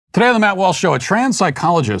Today on the Matt Walsh Show, a trans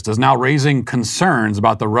psychologist is now raising concerns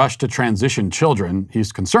about the rush to transition children.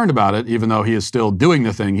 He's concerned about it, even though he is still doing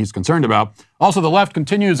the thing he's concerned about. Also, the left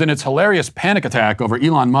continues in its hilarious panic attack over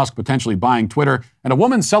Elon Musk potentially buying Twitter, and a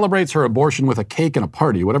woman celebrates her abortion with a cake and a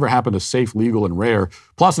party. Whatever happened to safe, legal, and rare?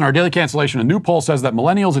 Plus, in our daily cancellation, a new poll says that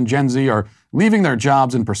millennials and Gen Z are leaving their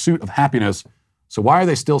jobs in pursuit of happiness. So why are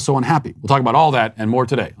they still so unhappy? We'll talk about all that and more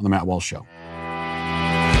today on the Matt Walsh Show.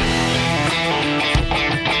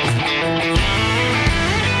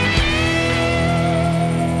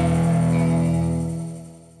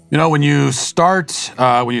 You know, when you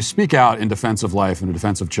speak out in defense of life and in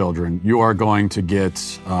defense of children, you are going to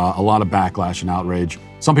get a lot of backlash and outrage.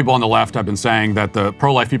 Some people on the left have been saying that the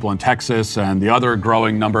pro-life people in Texas and the other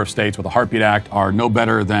growing number of states with a Heartbeat Act are no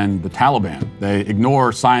better than the Taliban. They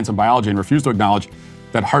ignore science and biology and refuse to acknowledge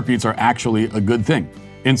that heartbeats are actually a good thing.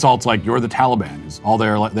 Insults like "you're the Taliban" is all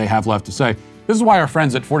they have left to say. This is why our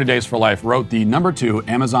friends at 40 Days for Life wrote the #2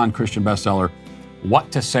 Amazon Christian bestseller,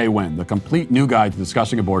 What to Say When, the complete new guide to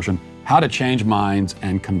discussing abortion, how to change minds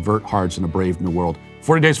and convert hearts in a brave new world.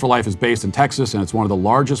 40 Days for Life is based in Texas, and it's one of the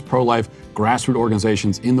largest pro-life grassroots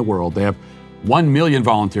organizations in the world. They have 1 million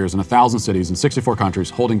volunteers in 1,000 cities in 64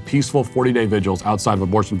 countries holding peaceful 40-day vigils outside of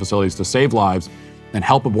abortion facilities to save lives and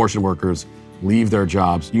help abortion workers leave their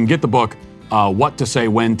jobs. You can get the book, What to Say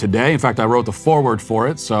When, today. In fact, I wrote the foreword for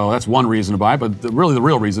it, so that's one reason to buy it. But the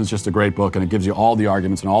real reason is just a great book, and it gives you all the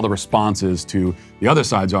arguments and all the responses to the other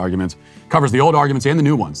side's arguments. Covers the old arguments and the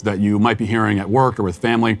new ones that you might be hearing at work or with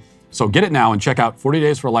family. So get it now and check out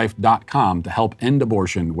 40daysforlife.com to help end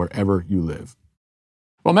abortion wherever you live.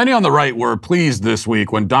 Well, many on the right were pleased this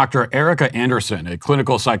week when Dr. Erica Anderson, a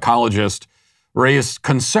clinical psychologist, raised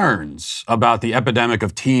concerns about the epidemic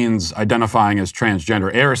of teens identifying as transgender.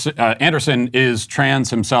 Anderson is trans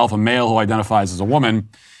himself, a male who identifies as a woman,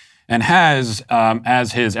 and has,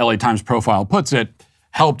 as his LA Times profile puts it,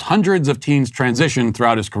 helped hundreds of teens transition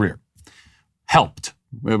throughout his career. Helped.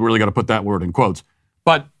 We've really got to put that word in quotes.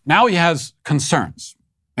 But now he has concerns,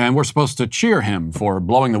 and we're supposed to cheer him for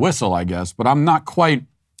blowing the whistle, I guess, but I'm not quite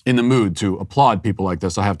in the mood to applaud people like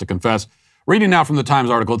this, I have to confess. Reading now from the Times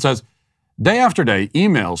article, it says, day after day,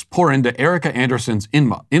 emails pour into Erica Anderson's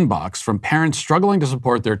inbox from parents struggling to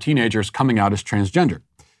support their teenagers coming out as transgender.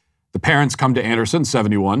 The parents come to Anderson,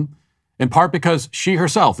 71, in part because she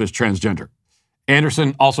herself is transgender.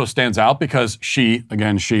 Anderson also stands out because she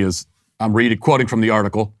is, I'm quoting from the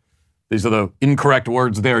article, these are the incorrect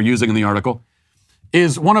words they're using in the article,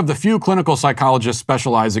 is one of the few clinical psychologists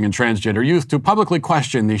specializing in transgender youth to publicly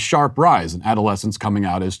question the sharp rise in adolescents coming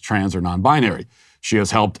out as trans or non-binary. She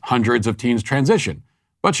has helped hundreds of teens transition,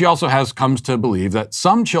 but she also comes to believe that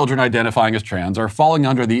some children identifying as trans are falling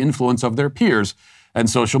under the influence of their peers and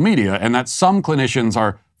social media, and that some clinicians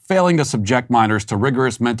are failing to subject minors to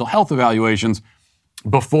rigorous mental health evaluations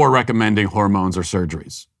before recommending hormones or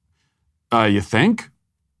surgeries. You think?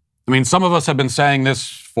 I mean, some of us have been saying this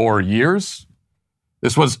for years.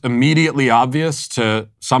 This was immediately obvious to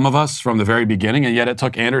some of us from the very beginning, and yet it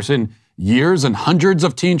took Anderson years and hundreds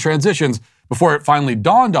of teen transitions before it finally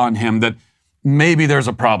dawned on him that maybe there's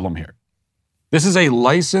a problem here. This is a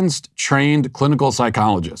licensed, trained clinical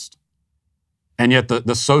psychologist. And yet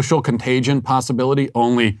the social contagion possibility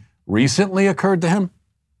only recently occurred to him.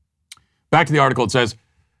 Back to the article, it says,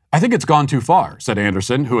 I think it's gone too far, said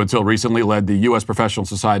Anderson, who until recently led the U.S. Professional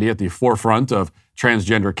Society at the forefront of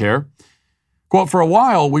transgender care. Quote, for a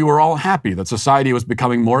while, we were all happy that society was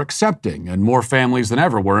becoming more accepting and more families than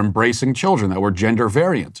ever were embracing children that were gender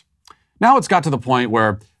variant. Now it's got to the point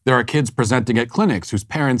where there are kids presenting at clinics whose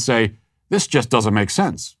parents say, this just doesn't make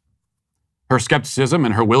sense. Her skepticism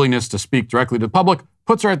and her willingness to speak directly to the public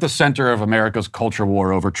puts her at the center of America's culture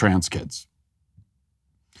war over trans kids.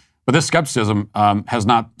 But this skepticism has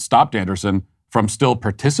not stopped Anderson from still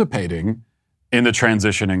participating in the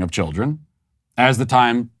transitioning of children. As the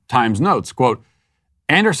Times notes, quote,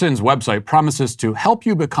 Anderson's website promises to help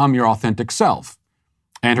you become your authentic self.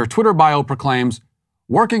 And her Twitter bio proclaims,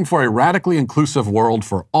 working for a radically inclusive world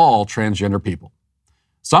for all transgender people.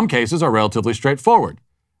 Some cases are relatively straightforward.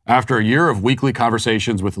 After a year of weekly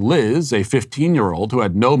conversations with Liz, a 15-year-old who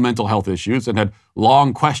had no mental health issues and had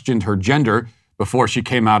long questioned her gender before she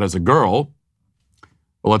came out as a girl,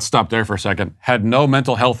 well, let's stop there for a second, had no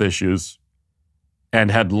mental health issues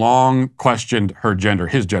and had long questioned her gender,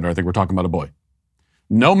 his gender, I think we're talking about a boy.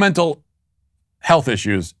 No mental health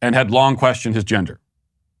issues and had long questioned his gender.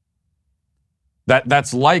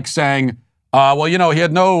 That's like saying, well, you know, he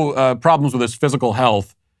had no problems with his physical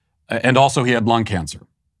health and also he had lung cancer.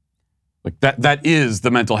 Like that is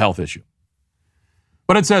the mental health issue.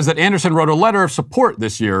 But it says that Anderson wrote a letter of support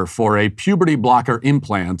this year for a puberty blocker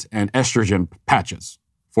implant and estrogen patches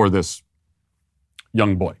for this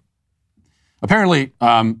young boy. Apparently,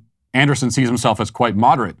 Anderson sees himself as quite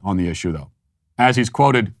moderate on the issue, though, as he's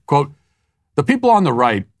quoted, quote, "The people on the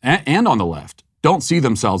right and on the left don't see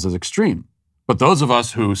themselves as extreme, but those of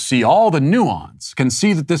us who see all the nuance can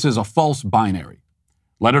see that this is a false binary.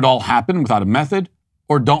 Let it all happen without a method,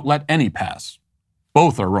 or don't let any pass.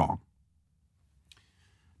 Both are wrong."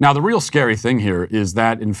 Now, the real scary thing here is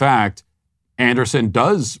that, in fact, Anderson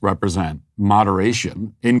does represent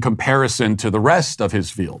moderation in comparison to the rest of his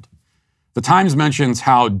field. The Times mentions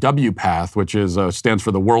how WPATH, which stands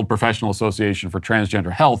for the World Professional Association for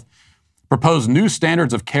Transgender Health, proposed new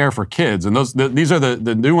standards of care for kids. And these are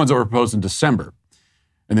the new ones that were proposed in December.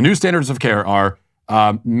 And the new standards of care are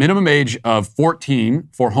minimum age of 14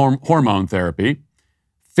 for hormone therapy,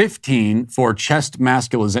 15 for chest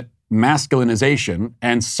masculinization,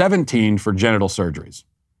 and 17 for genital surgeries.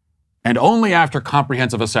 And only after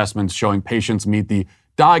comprehensive assessments showing patients meet the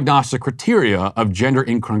diagnostic criteria of gender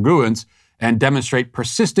incongruence and demonstrate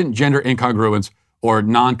persistent gender incongruence or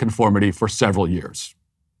nonconformity for several years.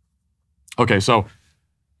 Okay, so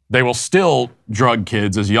they will still drug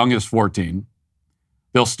kids as young as 14.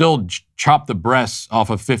 They'll still chop the breasts off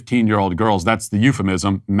of 15-year-old girls. That's the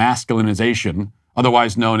euphemism, masculinization,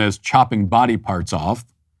 otherwise known as chopping body parts off.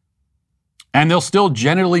 And they'll still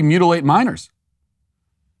genitally mutilate minors.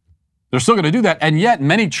 They're still going to do that. And yet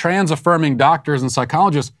many trans-affirming doctors and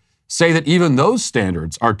psychologists say that even those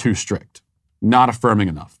standards are too strict, not affirming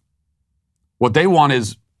enough. What they want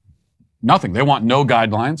is nothing. They want no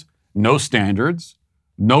guidelines, no standards,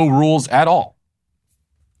 no rules at all.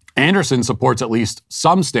 Anderson supports at least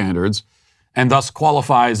some standards and thus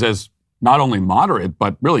qualifies as not only moderate,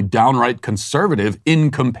 but really downright conservative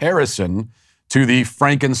in comparison to the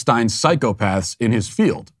Frankenstein psychopaths in his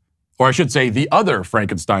field. Or I should say the other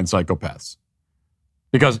Frankenstein psychopaths.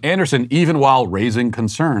 Because Anderson, even while raising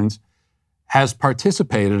concerns, has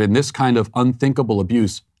participated in this kind of unthinkable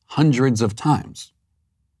abuse hundreds of times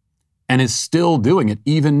and is still doing it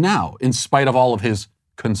even now, in spite of all of his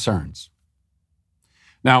concerns.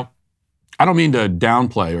 Now, I don't mean to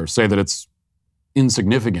downplay or say that it's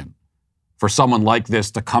insignificant for someone like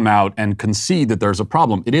this to come out and concede that there's a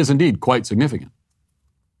problem. It is indeed quite significant.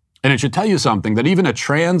 And it should tell you something that even a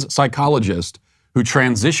trans psychologist who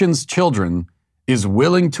transitions children is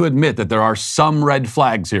willing to admit that there are some red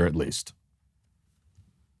flags here at least.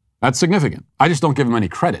 That's significant. I just don't give him any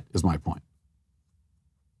credit, is my point.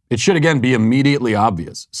 It should again be immediately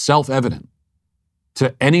obvious, self-evident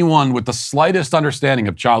to anyone with the slightest understanding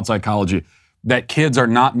of child psychology that kids are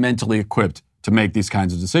not mentally equipped to make these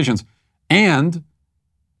kinds of decisions and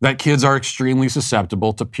that kids are extremely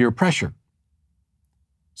susceptible to peer pressure.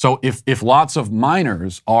 So if lots of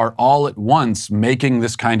minors are all at once making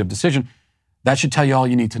this kind of decision, that should tell you all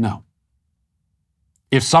you need to know.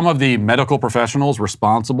 If some of the medical professionals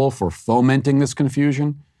responsible for fomenting this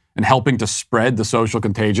confusion and helping to spread the social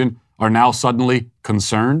contagion are now suddenly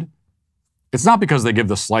concerned, it's not because they give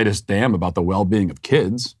the slightest damn about the well-being of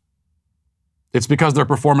kids. It's because they're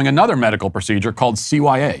performing another medical procedure called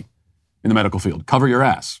CYA in the medical field, cover your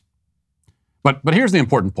ass. But here's the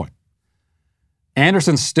important point.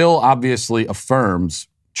 Anderson still obviously affirms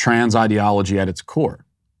trans ideology at its core.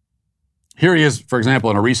 Here he is, for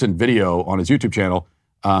example, in a recent video on his YouTube channel,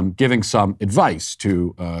 giving some advice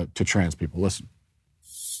to trans people. Listen.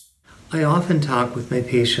 I often talk with my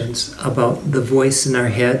patients about the voice in our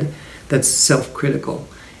head that's self-critical.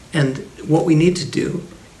 And what we need to do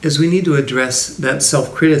is we need to address that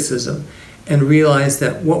self-criticism and realize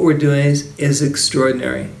that what we're doing is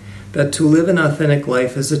extraordinary. That to live an authentic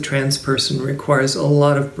life as a trans person requires a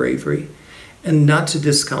lot of bravery, and not to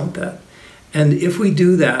discount that. And if we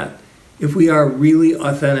do that, if we are really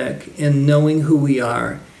authentic in knowing who we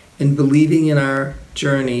are and believing in our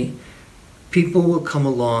journey, people will come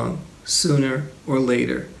along sooner or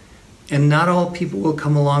later. And not all people will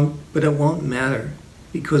come along, but it won't matter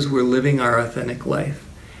because we're living our authentic life.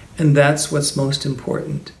 And that's what's most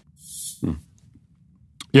important.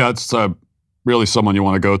 Yeah, it's really someone you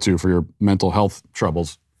want to go to for your mental health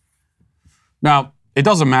troubles. Now, it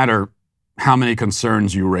doesn't matter how many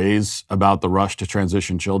concerns you raise about the rush to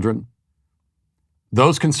transition children.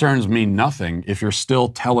 Those concerns mean nothing if you're still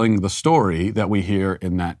telling the story that we hear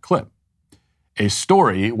in that clip. A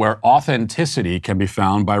story where authenticity can be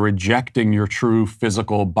found by rejecting your true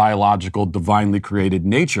physical, biological, divinely created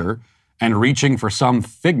nature and reaching for some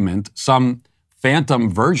figment, some phantom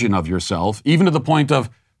version of yourself, even to the point of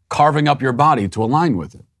carving up your body to align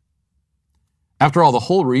with it. After all, the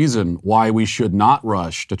whole reason why we should not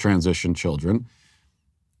rush to transition children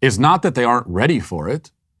is not that they aren't ready for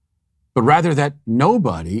it, but rather that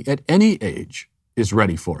nobody at any age is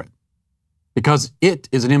ready for it, because it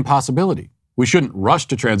is an impossibility. We shouldn't rush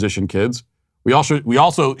to transition kids. We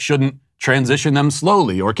also shouldn't transition them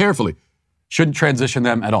slowly or carefully. Shouldn't transition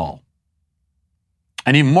them at all.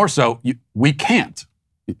 And even more so, we can't.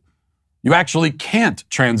 You actually can't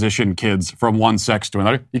transition kids from one sex to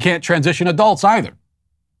another. You can't transition adults either.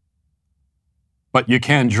 But you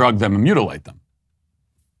can drug them and mutilate them,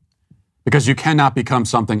 because you cannot become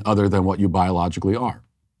something other than what you biologically are.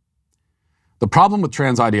 The problem with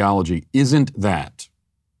trans ideology isn't that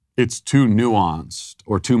it's too nuanced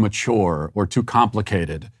or too mature or too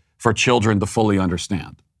complicated for children to fully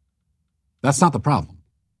understand. That's not the problem.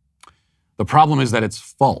 The problem is that it's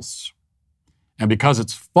false. And because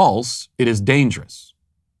it's false, it is dangerous.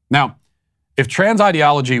 Now, if trans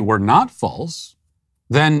ideology were not false,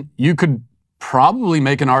 then you could probably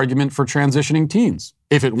make an argument for transitioning teens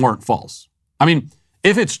if it weren't false. I mean,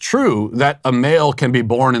 if it's true that a male can be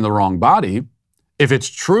born in the wrong body, if it's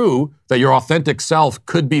true that your authentic self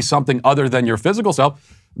could be something other than your physical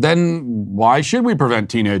self, then why should we prevent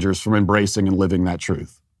teenagers from embracing and living that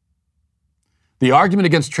truth? The argument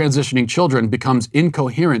against transitioning children becomes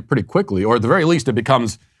incoherent pretty quickly, or at the very least, it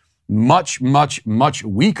becomes much, much, much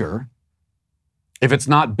weaker if it's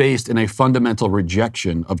not based in a fundamental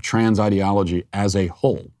rejection of trans ideology as a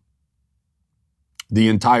whole. The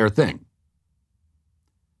entire thing.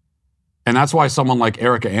 And that's why someone like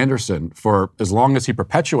Erica Anderson, for as long as he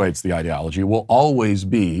perpetuates the ideology, will always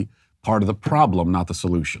be part of the problem, not the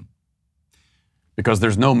solution. Because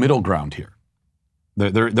there's no middle ground here.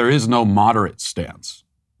 There is no moderate stance.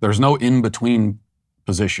 There's no in-between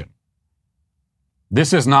position.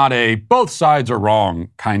 This is not a both sides are wrong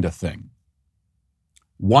kind of thing.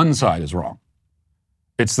 One side is wrong.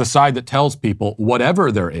 It's the side that tells people,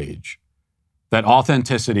 whatever their age, that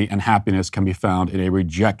authenticity and happiness can be found in a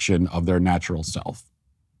rejection of their natural self.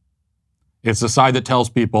 It's the side that tells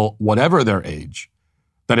people, whatever their age,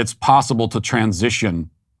 that it's possible to transition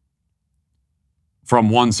from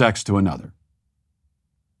one sex to another.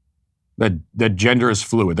 That gender is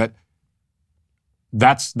fluid.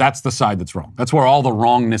 That's the side that's wrong. That's where all the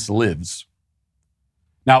wrongness lives.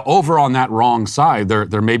 Now, over on that wrong side,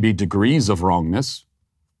 there may be degrees of wrongness.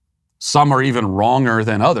 Some are even wronger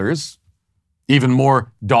than others, even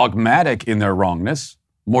more dogmatic in their wrongness,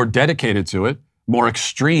 more dedicated to it, more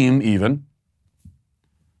extreme even.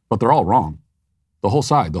 But they're all wrong. The whole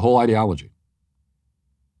side, the whole ideology.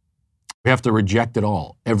 We have to reject it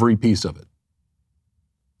all, every piece of it.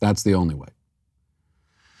 That's the only way.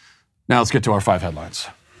 Now let's get to our 5 headlines.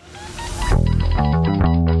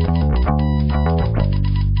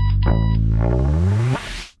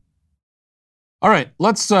 All right,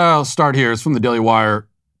 let's start here. It's from the Daily Wire.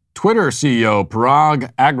 Twitter CEO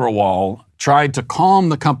Parag Agrawal tried to calm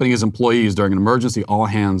the company's employees during an emergency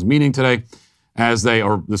all-hands meeting today as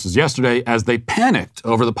this is yesterday, as they panicked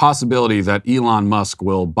over the possibility that Elon Musk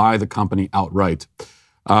will buy the company outright.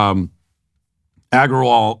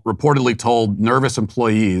 Agrawal reportedly told nervous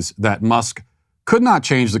employees that Musk could not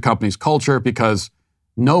change the company's culture because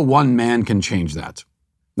no one man can change that.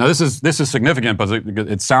 Now, this is significant, but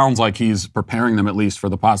it sounds like he's preparing them at least for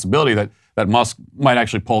the possibility that Musk might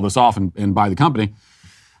actually pull this off and buy the company.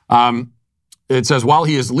 It says, while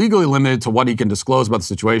he is legally limited to what he can disclose about the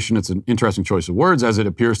situation, it's an interesting choice of words, as it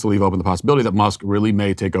appears to leave open the possibility that Musk really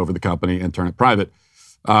may take over the company and turn it private.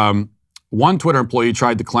 One Twitter employee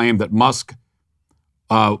tried to claim that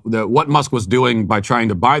what Musk was doing by trying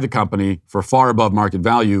to buy the company for far above market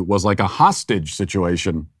value was like a hostage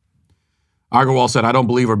situation. Agrawal said, I don't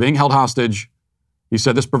believe we're being held hostage. He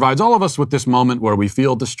said, this provides all of us with this moment where we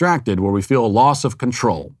feel distracted, where we feel a loss of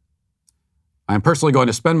control. I am personally going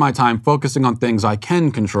to spend my time focusing on things I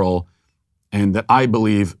can control and that I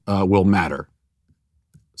believe will matter.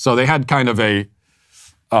 So they had kind of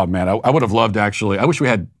oh man, I would have loved actually, I wish we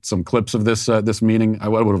had some clips of this meeting. I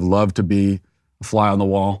would have loved to be a fly on the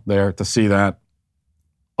wall there to see that.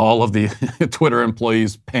 All of the Twitter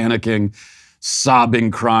employees panicking,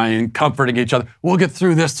 sobbing, crying, comforting each other. We'll get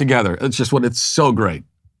through this together. It's so great.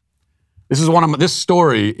 This is one of my favorite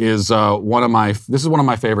stories. This is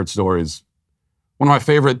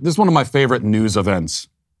one of my favorite news events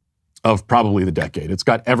of probably the decade. It's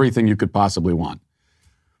got everything you could possibly want.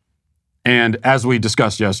 And as we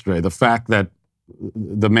discussed yesterday, the fact that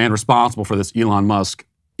the man responsible for this, Elon Musk,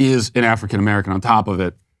 is an African-American on top of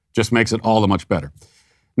it just makes it all the much better.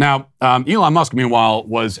 Now, Elon Musk, meanwhile,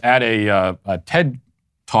 was at a TED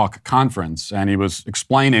Talk conference, and he was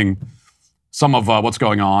explaining some of what's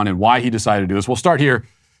going on and why he decided to do this. We'll start here.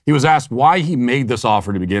 He was asked why he made this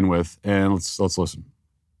offer to begin with, and let's listen.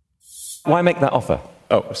 Why make that offer?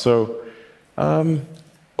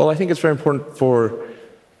 Well, I think it's very important for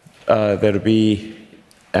there to be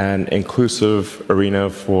an inclusive arena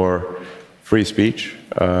for free speech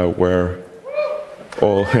where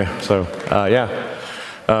all,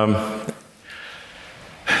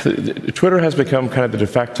 Twitter has become kind of the de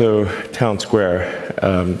facto town square.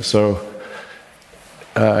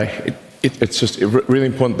 It's just really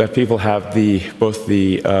important that people have both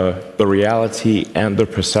the reality and the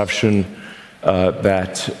perception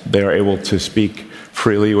that they are able to speak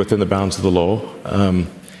freely within the bounds of the law.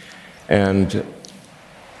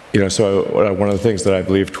 So one of the things that I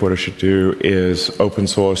believe Twitter should do is open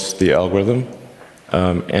source the algorithm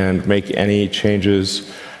and make any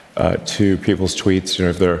changes to people's tweets.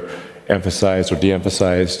 If they're emphasized or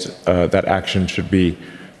de-emphasized, that action should be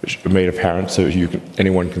made apparent so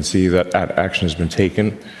anyone can see that action has been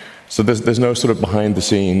taken. So there's no sort of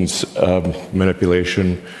behind-the-scenes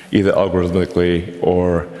manipulation, either algorithmically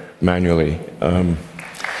or manually.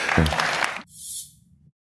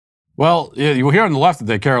 Well, you hear on the left that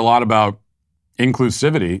they care a lot about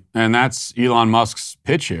inclusivity, and that's Elon Musk's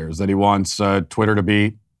pitch here, is that he wants Twitter to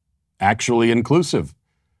be actually inclusive.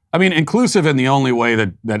 I mean, inclusive in the only way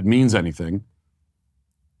that means anything,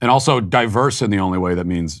 and also diverse in the only way that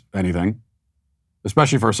means anything,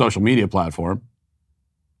 especially for a social media platform,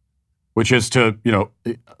 which is to,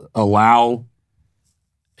 allow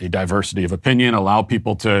a diversity of opinion, allow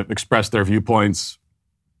people to express their viewpoints.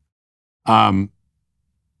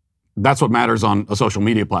 That's what matters on a social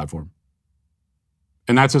media platform.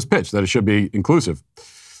 And that's his pitch, that it should be inclusive.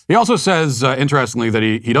 He also says, interestingly, that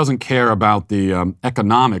he doesn't care about the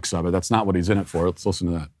economics of it. That's not what he's in it for. Let's listen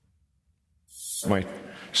to that. My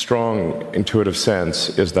strong intuitive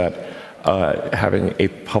sense is that having a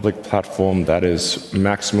public platform that is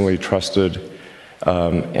maximally trusted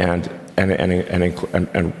and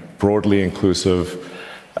broadly inclusive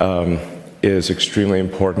is extremely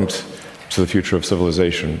important to the future of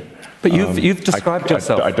civilization. But you've described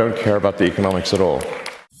yourself. I don't care about the economics at all.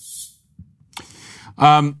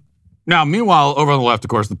 Now, meanwhile, over on the left, of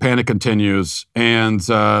course, the panic continues, and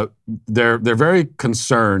they're very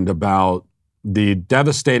concerned about the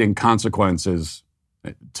devastating consequences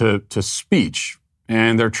to speech.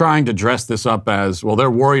 And they're trying to dress this up as, well, they're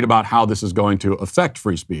worried about how this is going to affect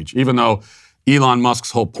free speech, even though Elon Musk's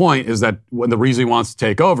whole point is that when the reason he wants to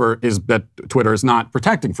take over is that Twitter is not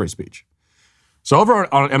protecting free speech. So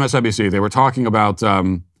over on MSNBC, they were talking about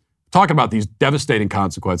these devastating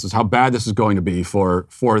consequences, how bad this is going to be for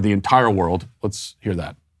the entire world. Let's hear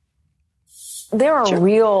that. There are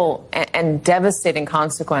real and devastating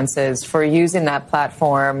consequences for using that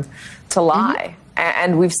platform to lie.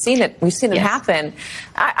 And we've seen it. We've seen it happen.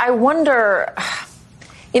 I wonder,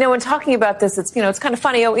 when talking about this, it's kind of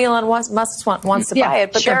funny. Oh, Elon Musk wants to buy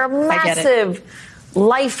it, but there are massive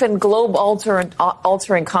life and globe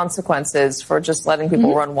altering consequences for just letting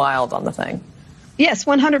people run wild on the thing. Yes,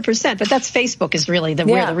 100%. But that's Facebook is really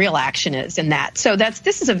where the real action is in that. So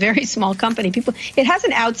this is a very small company. It has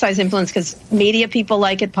an outsized influence because media people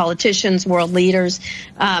like it, politicians, world leaders,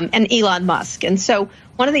 and Elon Musk. And so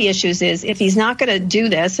one of the issues is if he's not going to do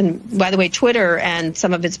this, and by the way, Twitter and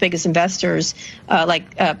some of its biggest investors,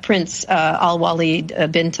 like Prince Al-Walid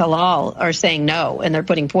bin Talal, are saying no, and they're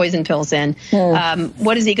putting poison pills in.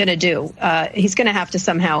 What is he going to do? He's going to have to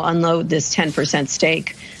somehow unload this 10%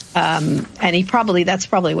 stake. And that's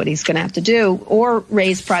probably what he's going to have to do, or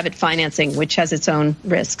raise private financing, which has its own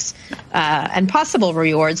risks and possible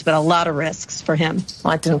rewards, but a lot of risks for him.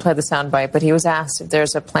 Well, I didn't play the soundbite, but he was asked if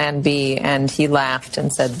there's a plan B, and he laughed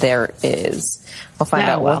and said there is. We'll find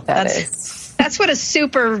out what that is. That's what a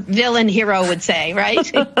super villain hero would say, right?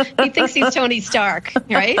 He thinks he's Tony Stark,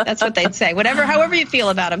 right? That's what they'd say. However you feel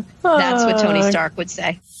about him, that's what Tony Stark would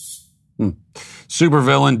say.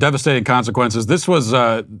 Supervillain, devastating consequences. This was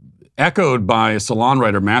echoed by Salon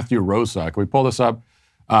writer Matthew Rosa. Can we pull this up?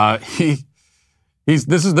 This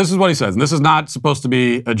is what he says, and this is not supposed to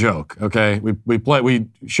be a joke. Okay, we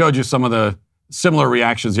showed you some of the similar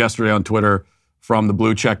reactions yesterday on Twitter from the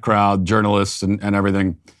blue check crowd, journalists, and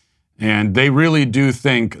everything, and they really do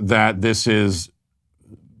think that this is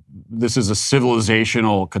a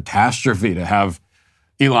civilizational catastrophe to have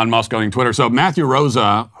Elon Musk owning Twitter. So Matthew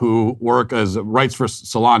Rosa, who writes for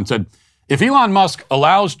Salon, said, if Elon Musk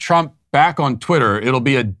allows Trump back on Twitter, it'll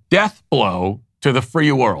be a death blow to the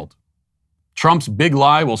free world. Trump's big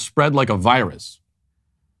lie will spread like a virus.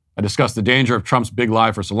 I discussed the danger of Trump's big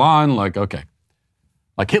lie for Salon, like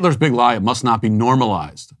Hitler's big lie, it must not be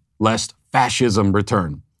normalized, lest fascism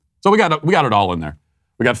return. So we got it all in there.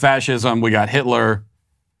 We got fascism, we got Hitler,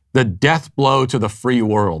 the death blow to the free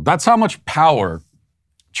world. That's how much power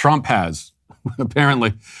Trump has,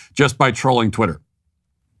 apparently, just by trolling Twitter.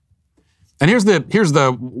 And here's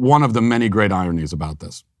the one of the many great ironies about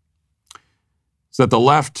this. It's that the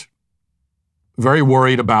left, very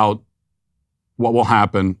worried about what will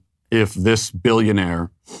happen if this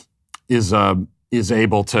billionaire is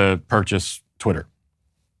able to purchase Twitter.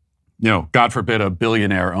 God forbid a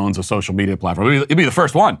billionaire owns a social media platform. It'd be the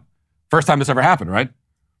first one. First time this ever happened, right?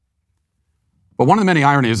 But one of the many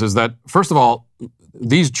ironies is that, first of all,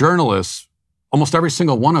 these journalists, almost every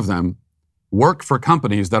single one of them, work for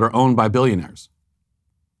companies that are owned by billionaires.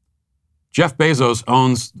 Jeff Bezos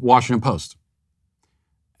owns Washington Post.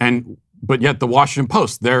 But yet the Washington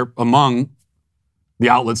Post, they're among the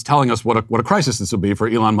outlets telling us what a crisis this would be for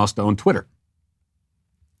Elon Musk to own Twitter.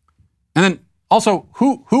 And then also,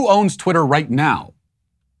 who owns Twitter right now?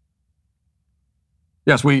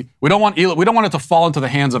 Yes, we don't want it to fall into the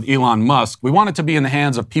hands of Elon Musk. We want it to be in the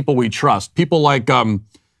hands of people we trust. People like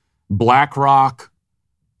BlackRock,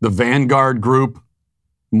 the Vanguard Group,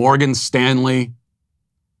 Morgan Stanley,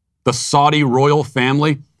 the Saudi royal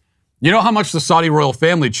family. You know how much the Saudi royal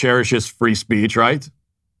family cherishes free speech, right?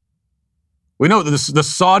 We know the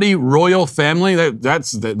Saudi royal family,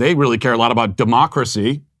 they really care a lot about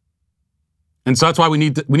democracy. And so that's why we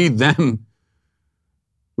need them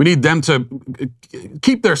to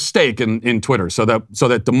keep their stake in Twitter so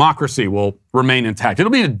that democracy will remain intact.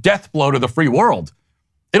 It'll be a death blow to the free world.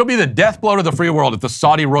 It'll be the death blow to the free world if the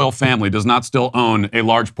Saudi royal family does not still own a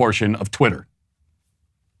large portion of Twitter.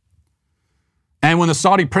 And when the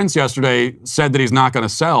Saudi prince yesterday said that he's not going to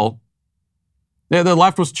sell, the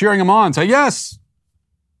left was cheering him on, saying, yes,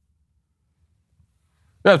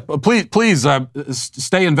 please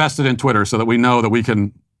stay invested in Twitter so that we know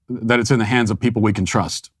that it's in the hands of people we can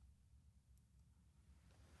trust.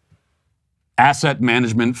 Asset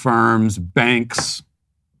management firms, banks,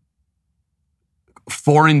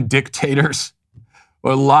 foreign dictators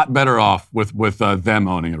are a lot better off with them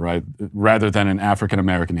owning it, right? Rather than an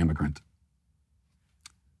African-American immigrant.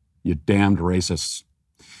 You damned racists.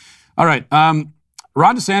 All right.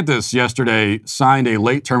 Ron DeSantis yesterday signed a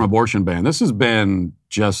late-term abortion ban. This has been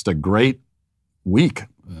just a great week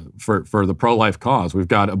for the pro-life cause. We've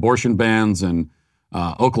got abortion bans in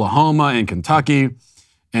Oklahoma and Kentucky,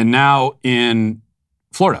 and now in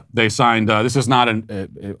Florida. They signed,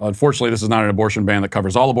 unfortunately, this is not an abortion ban that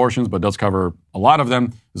covers all abortions, but does cover a lot of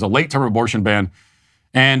them. It's a late-term abortion ban.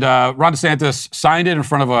 And Ron DeSantis signed it in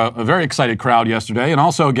front of a very excited crowd yesterday, and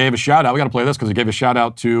also gave a shout-out. We got to play this because he gave a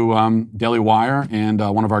shout-out to Daily Wire and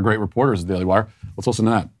one of our great reporters at Daily Wire. Let's listen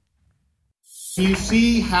to that. You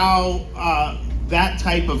see how that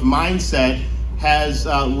type of mindset has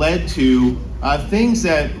led to things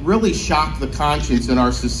that really shock the conscience in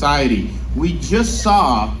our society. We just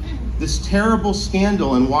saw this terrible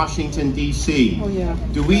scandal in Washington, D.C. Oh, yeah.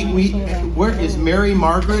 Where is Mary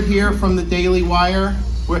Margaret here from the Daily Wire?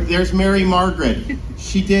 There's Mary Margaret.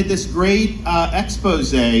 She did this great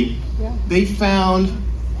expose. Yeah. They found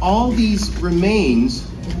all these remains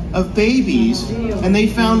of babies, and they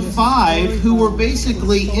found 5 who were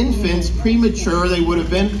basically infants, premature they would have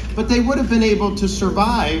been, but they would have been able to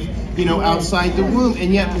survive, outside the womb.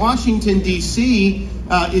 And yet Washington, D.C.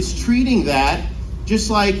 Is treating that just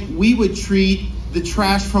like we would treat the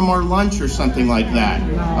trash from our lunch or something like that.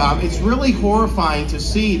 It's really horrifying to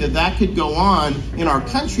see that could go on in our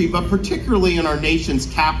country, but particularly in our nation's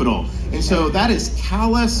capital. And so that is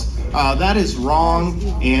callous, that is wrong,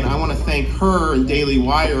 and I want to thank her and Daily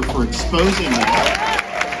Wire for exposing that.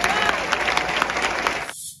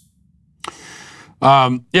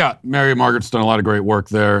 Mary Margaret's done a lot of great work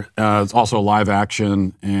there. It's also Live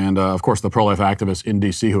Action and, of course, the pro-life activists in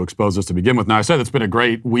D.C. who exposed us to begin with. Now, I said it's been a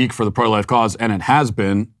great week for the pro-life cause, and it has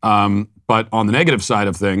been. But on the negative side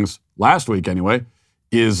of things, last week anyway,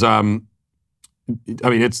 is,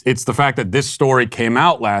 it's the fact that this story came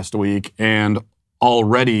out last week and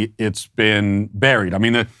already it's been buried. I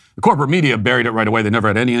mean, the corporate media buried it right away. They never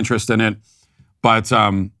had any interest in it. But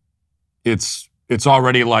it's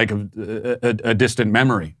already like a distant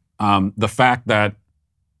memory. The fact that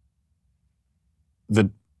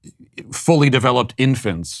the fully developed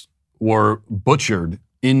infants were butchered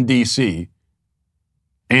in D.C.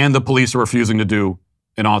 and the police are refusing to do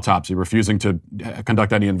an autopsy, refusing to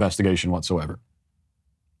conduct any investigation whatsoever.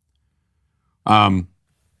 And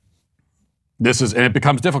it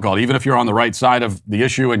becomes difficult, even if you're on the right side of the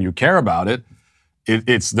issue and you care about it.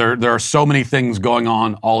 There are so many things going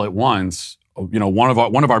on all at once.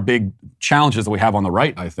 One of our big challenges that we have on the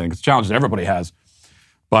right, I think, it's a challenge that everybody has.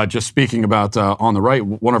 But just speaking about on the right,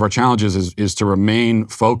 one of our challenges is to remain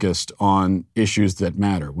focused on issues that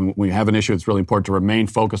matter. When we have an issue, it's really important to remain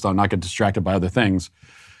focused on, not get distracted by other things.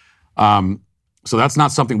 So that's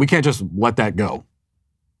not something, we can't just let that go.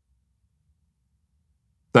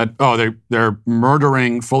 That, they're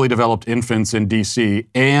murdering fully developed infants in D.C.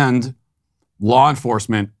 and law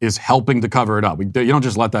enforcement is helping to cover it up. You don't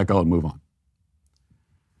just let that go and move on.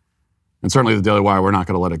 And certainly the Daily Wire, we're not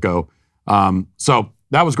going to let it go. So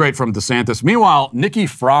that was great from DeSantis. Meanwhile, Nikki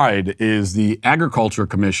Fried is the agriculture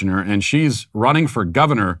commissioner, and she's running for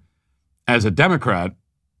governor as a Democrat.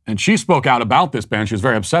 And she spoke out about this ban. She was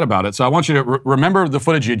very upset about it. So I want you to remember the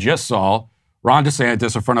footage you just saw. Ron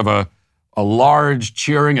DeSantis in front of a large,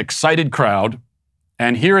 cheering, excited crowd.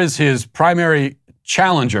 And here is his primary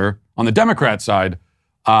challenger on the Democrat side.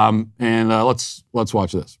 Let's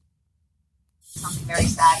watch this. Something very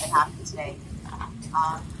sad that happened today.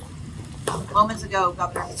 Moments ago,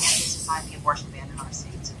 Governor DeSantis signed the abortion ban in our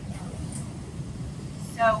state.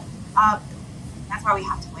 So that's why we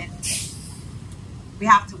have to win. We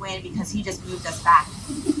have to win because he just moved us back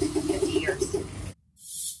 50 years.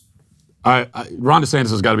 Ron DeSantis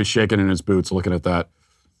has got to be shaking in his boots looking at that.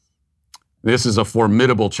 This is a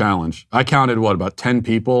formidable challenge. I counted, about 10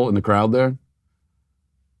 people in the crowd there?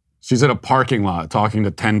 She's in a parking lot talking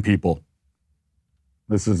to 10 people.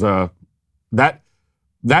 This is that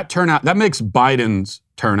turnout, that makes Biden's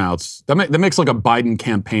turnouts, that makes like a Biden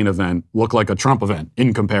campaign event look like a Trump event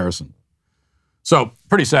in comparison. So,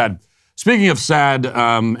 pretty sad. Speaking of sad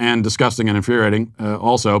and disgusting and infuriating,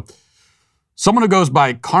 also, someone who goes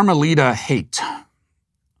by Carmelita Haight,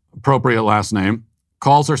 appropriate last name,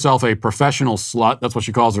 calls herself a professional slut. That's what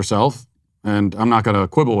she calls herself. And I'm not going to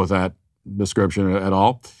quibble with that description at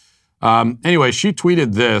all. Anyway, she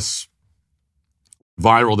tweeted this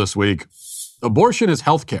viral this week. Abortion is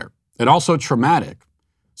healthcare and also traumatic.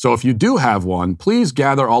 So if you do have one, please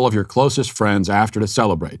gather all of your closest friends after to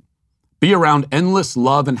celebrate. Be around endless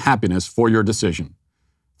love and happiness for your decision.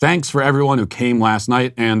 Thanks for everyone who came last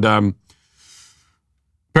night. And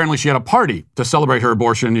apparently she had a party to celebrate her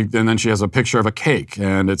abortion. And then she has a picture of a cake.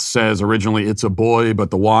 And it says originally it's a boy,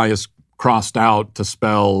 but the Y is crossed out to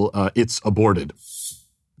spell it's aborted.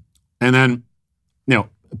 And then,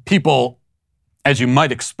 people, as you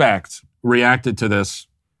might expect, reacted to this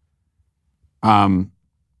in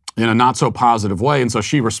a not so positive way. And so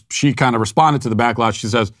she kind of responded to the backlash. She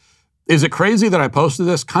says, is it crazy that I posted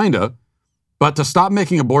this? Kinda. But to stop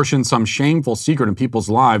making abortion some shameful secret in people's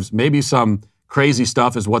lives, maybe some crazy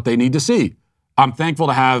stuff is what they need to see. I'm thankful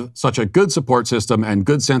to have such a good support system and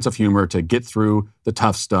good sense of humor to get through the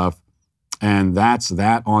tough stuff. And that's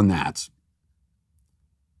that on that.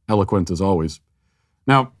 Eloquent as always.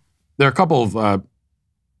 Now, there are a couple of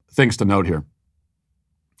things to note here.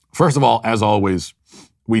 First of all, as always,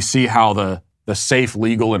 we see how the safe,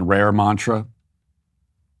 legal, and rare mantra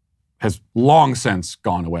has long since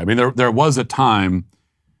gone away. I mean, there was a time,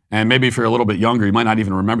 and maybe if you're a little bit younger, you might not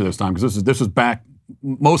even remember this time, because this was back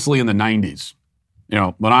mostly in the 90s.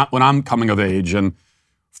 When I'm coming of age and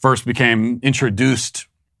first became introduced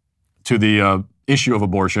to the issue of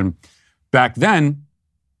abortion, back then,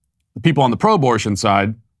 the people on the pro-abortion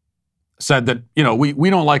side said that, we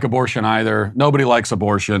don't like abortion either. Nobody likes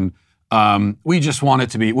abortion. We just want it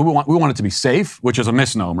to be, we want it to be safe, which is a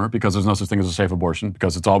misnomer because there's no such thing as a safe abortion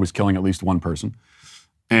because it's always killing at least one person.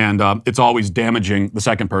 And it's always damaging the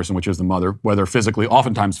second person, which is the mother, whether physically,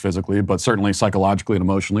 oftentimes physically, but certainly psychologically and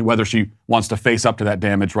emotionally, whether she wants to face up to that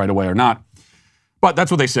damage right away or not. But that's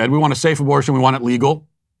what they said. We want a safe abortion. We want it legal.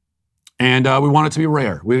 And we want it to be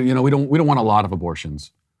rare. We don't want a lot of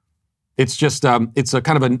abortions. It's just, it's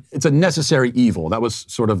a necessary evil. That was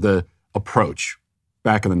sort of the approach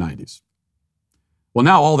back in the 90s. Well,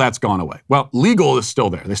 now all that's gone away. Well, legal is still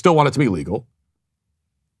there. They still want it to be legal.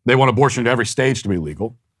 They want abortion at every stage to be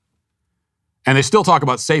legal. And they still talk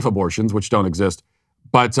about safe abortions, which don't exist.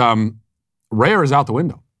 But rare is out the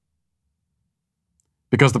window.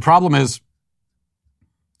 Because the problem is,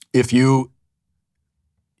 if you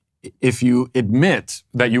admit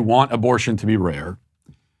that you want abortion to be rare,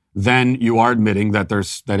 then you are admitting that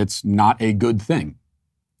it's not a good thing.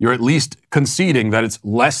 You're at least conceding that it's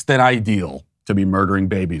less than ideal to be murdering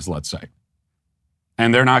babies, let's say.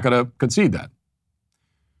 And they're not going to concede that.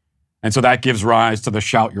 And so that gives rise to the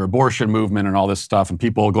Shout Your Abortion movement and all this stuff, and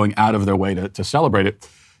people going out of their way to celebrate it.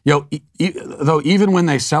 Though even when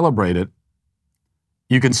they celebrate it,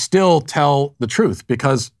 you can still tell the truth,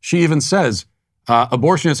 because she even says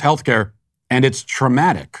abortion is healthcare and it's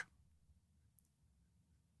traumatic.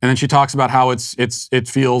 And then she talks about how it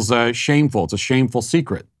feels shameful. It's a shameful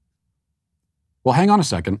secret. Well, hang on a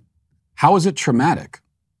second. How is it traumatic?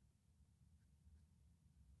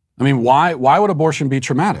 I mean, why would abortion be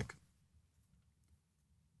traumatic?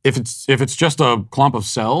 If it's just a clump of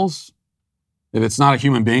cells, if it's not a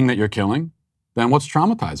human being that you're killing, then what's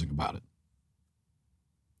traumatizing about it?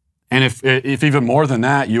 And if even more than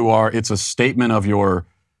that, it's a statement of your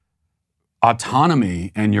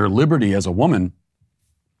autonomy and your liberty as a woman,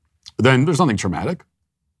 then there's nothing traumatic.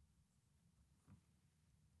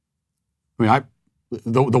 I mean,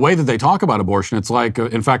 the way that they talk about abortion, it's like,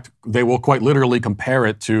 in fact, they will quite literally compare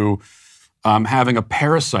it to having a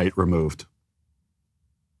parasite removed.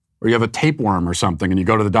 Or you have a tapeworm or something and you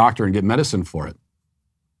go to the doctor and get medicine for it.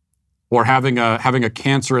 Or having a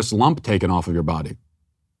cancerous lump taken off of your body.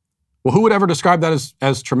 Well, who would ever describe that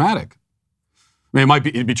as traumatic? I mean,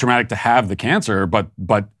 it'd be traumatic to have the cancer, but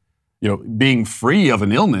being free of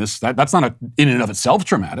an illness, that's not in and of itself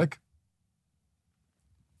traumatic.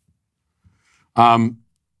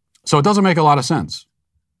 So it doesn't make a lot of sense,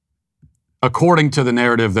 according to the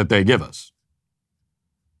narrative that they give us.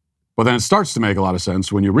 But then it starts to make a lot of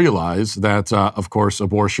sense when you realize that, of course,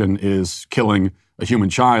 abortion is killing a human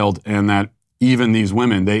child, and that even these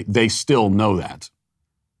women, they still know that.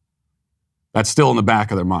 That's still in the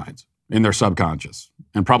back of their minds, in their subconscious,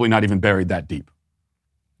 and probably not even buried that deep.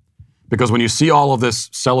 Because when you see all of this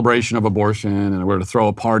celebration of abortion, and we're to throw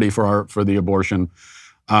a party for the abortion,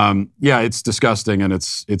 it's disgusting and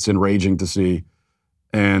it's enraging to see.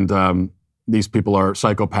 And these people are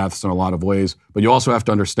psychopaths in a lot of ways. But you also have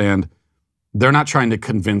to understand, they're not trying to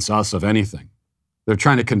convince us of anything. They're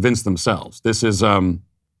trying to convince themselves. This is,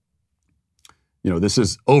 this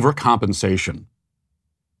is overcompensation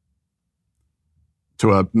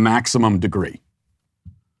to a maximum degree.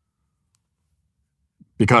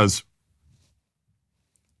 Because,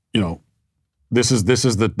 this is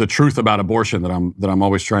the truth about abortion that I'm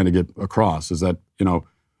always trying to get across, is that,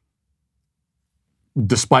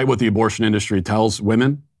 despite what the abortion industry tells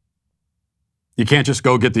women, you can't just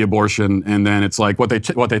go get the abortion and then it's like what they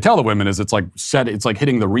tell the women is it's like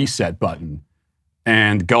hitting the reset button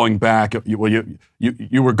and going back. You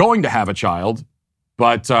were going to have a child,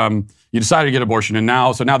 but you decided to get abortion, and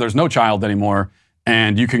now there's no child anymore,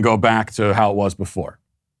 and you can go back to how it was before.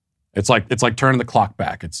 It's like turning the clock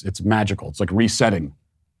back. It's magical. It's like resetting,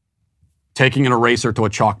 taking an eraser to a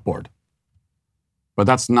chalkboard. But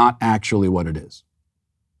that's not actually what it is.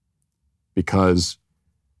 Because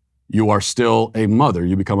you are still a mother.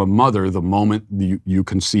 You become a mother the moment you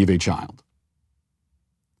conceive a child.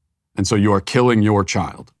 And so you are killing your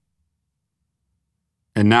child.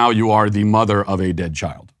 And now you are the mother of a dead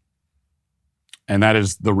child. And that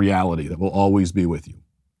is the reality that will always be with you.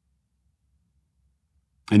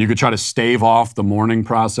 And you could try to stave off the mourning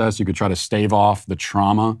process. You could try to stave off the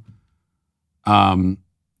trauma.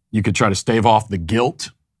 You could try to stave off the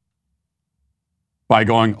guilt by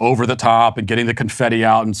going over the top and getting the confetti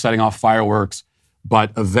out and setting off fireworks.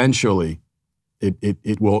 But eventually,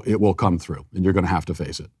 it will come through, and you're going to have to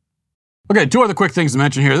face it. Okay, two other quick things to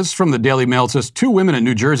mention here. This is from the Daily Mail. It says, 2 women in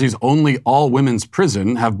New Jersey's only all-women's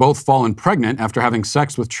prison have both fallen pregnant after having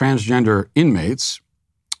sex with transgender inmates.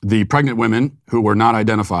 The pregnant women, who were not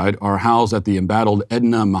identified, are housed at the embattled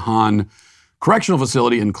Edna Mahan Correctional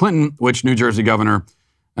Facility in Clinton, which New Jersey Governor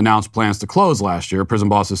announced plans to close last year. Prison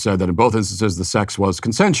bosses said that in both instances, the sex was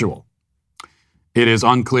consensual. It is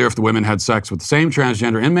unclear if the women had sex with the same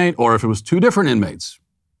transgender inmate or if it was 2 different inmates.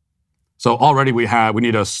 So already we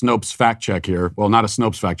need a Snopes fact check here. Well, not a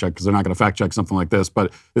Snopes fact check, because they're not going to fact check something like this,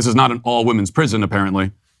 but this is not an all-women's prison, apparently.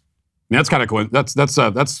 I mean, that's kind of cool. That's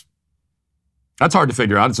hard to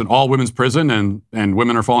figure out. It's an all-women's prison and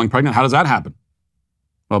women are falling pregnant. How does that happen?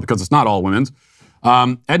 Well, because it's not all women's.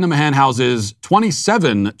 Edna Mahan houses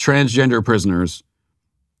 27 transgender prisoners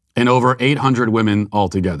and over 800 women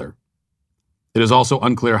altogether. It is also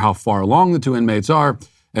unclear how far along the 2 inmates are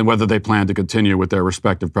and whether they plan to continue with their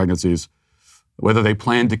respective pregnancies. Whether they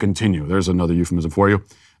plan to continue. There's another euphemism for you.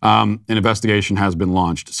 An investigation has been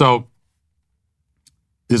launched. So,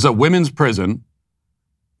 there's a women's prison,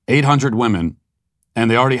 800 women, and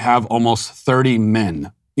they already have almost 30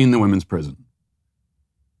 men in the women's prison.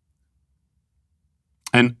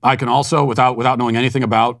 And I can also, without knowing anything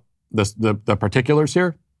about the particulars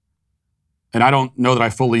here, and I don't know that I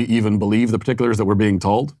fully even believe the particulars that we're being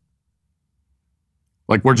told.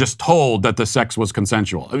 Like, we're just told that the sex was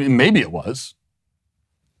consensual. I mean, maybe it was.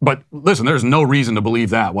 But listen, there's no reason to believe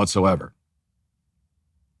that whatsoever.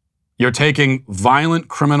 You're taking violent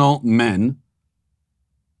criminal men,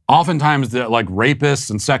 oftentimes they're like rapists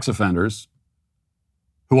and sex offenders,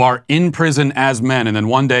 who are in prison as men, and then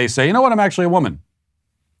one day say, you know what, I'm actually a woman.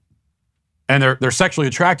 And they're sexually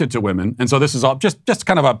attracted to women, and so this is all just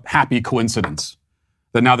kind of a happy coincidence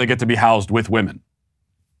that now they get to be housed with women.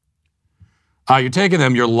 You're taking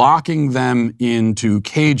them, you're locking them into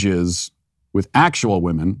cages with actual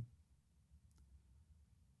women,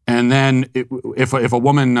 And then if a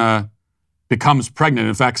woman becomes pregnant,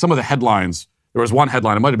 in fact, some of the headlines, there was one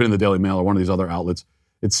headline, it might have been in the Daily Mail or one of these other outlets,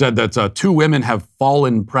 it said that 2 women have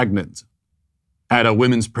fallen pregnant at a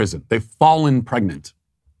women's prison. They've fallen pregnant.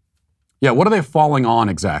 Yeah, what are they falling on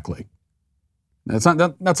exactly? That's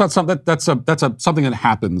not something that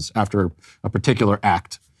happens after a particular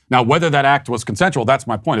act. Now, whether that act was consensual, that's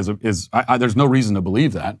my point. There's no reason to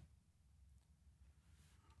believe that,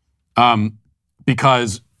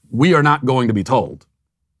 because we are not going to be told.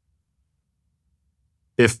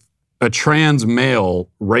 If a trans male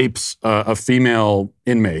rapes a female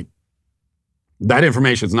inmate, that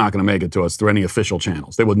information is not going to make it to us through any official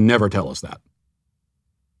channels. They would never tell us that.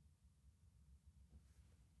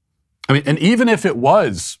 I mean, and even if it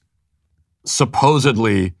was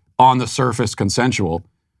supposedly on the surface consensual,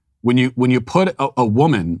 when you put a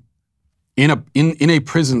woman in a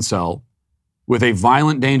prison cell with a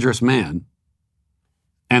violent, dangerous man,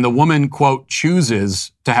 and the woman, quote,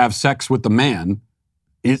 chooses to have sex with the man,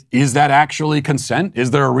 is that actually consent?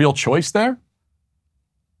 Is there a real choice there?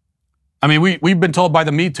 I mean, we've been told by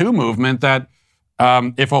the Me Too movement that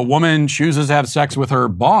if a woman chooses to have sex with her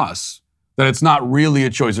boss, that it's not really a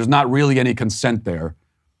choice. There's not really any consent there,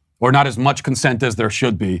 or not as much consent as there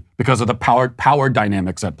should be because of the power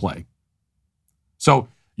dynamics at play. So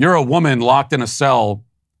you're a woman locked in a cell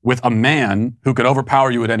with a man who could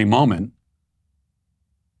overpower you at any moment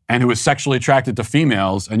and who is sexually attracted to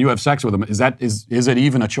females, and you have sex with him. Is it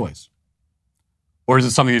even a choice? Or is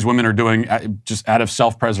it something these women are doing just out of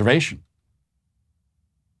self-preservation?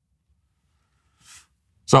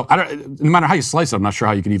 So no matter how you slice it, I'm not sure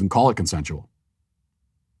how you can even call it consensual.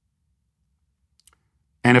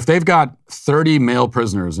 And if they've got 30 male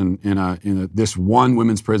prisoners in this one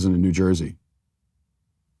women's prison in New Jersey,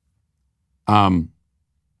 we're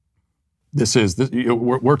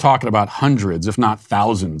talking about hundreds, if not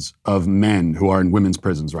thousands, of men who are in women's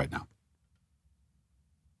prisons right now.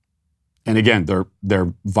 And again,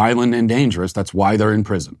 they're violent and dangerous. That's why they're in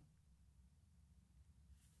prison.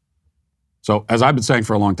 So, as I've been saying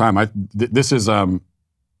for a long time, I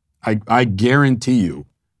guarantee you,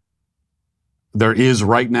 there is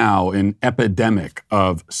right now an epidemic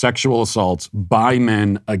of sexual assaults by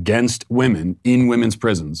men against women in women's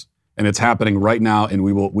prisons, and it's happening right now. And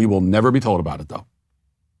we will never be told about it, though,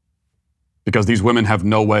 because these women have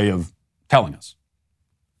no way of telling us.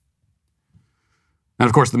 And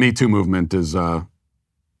of course, the Me Too movement is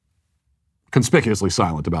conspicuously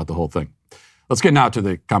silent about the whole thing. Let's get now to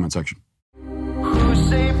the comment section.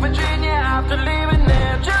 Virginia after leaving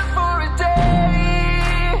there just for a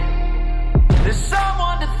day. There's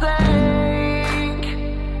someone to thank.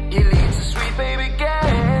 He leads a sweet baby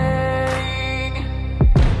gang.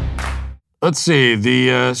 Let's see.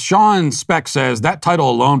 The Sean Speck says that title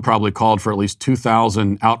alone probably called for at least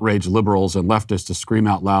 2,000 outraged liberals and leftists to scream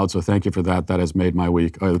out loud. So thank you for that. That has made my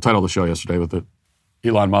week. The title of the show yesterday with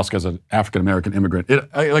Elon Musk as an African-American immigrant.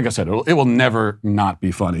 Like I said, it will never not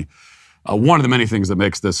be funny. One of the many things that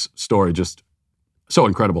makes this story just so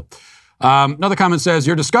incredible. Another comment says,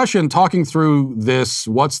 your discussion talking through this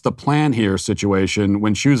what's the plan here situation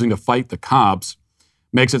when choosing to fight the cops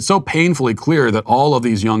makes it so painfully clear that all of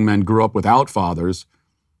these young men grew up without fathers,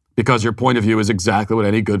 because your point of view is exactly what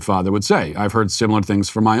any good father would say. I've heard similar things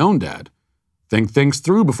from my own dad. Think things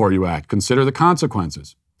through before you act. Consider the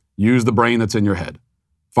consequences. Use the brain that's in your head.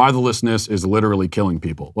 Fatherlessness is literally killing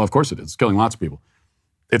people. Well, of course it is. It's killing lots of people.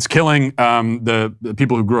 It's killing the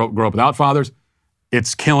people who grow up without fathers.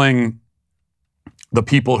 It's killing the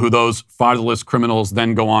people who those fatherless criminals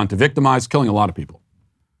then go on to victimize, killing a lot of people.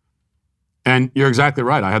 And you're exactly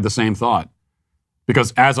right. I had the same thought.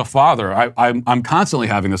 Because as a father, I'm constantly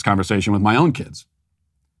having this conversation with my own kids.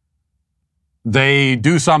 They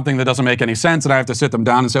do something that doesn't make any sense, and I have to sit them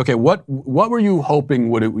down and say, okay, what were you hoping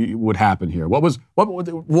would happen here?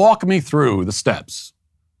 Walk me through the steps.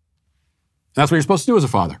 That's what you're supposed to do as a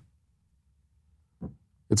father.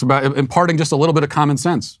 It's about imparting just a little bit of common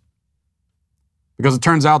sense. Because it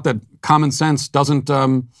turns out that common sense doesn't,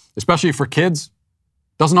 especially for kids,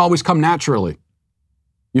 doesn't always come naturally.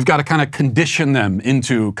 You've got to kind of condition them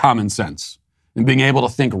into common sense and being able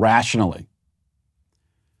to think rationally.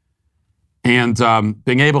 And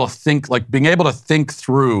being able to think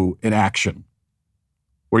through an action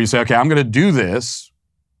where you say, okay, I'm going to do this,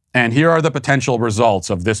 and here are the potential results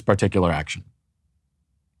of this particular action.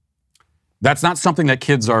 That's not something that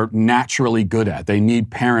kids are naturally good at. They need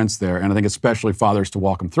parents there, and I think especially fathers to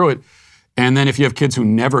walk them through it. And then if you have kids who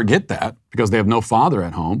never get that because they have no father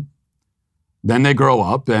at home, then they grow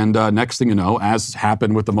up, and next thing you know, as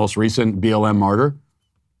happened with the most recent BLM martyr,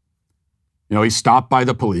 he's stopped by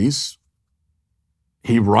the police.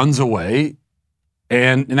 he runs away,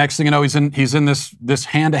 and the next thing you know, he's in this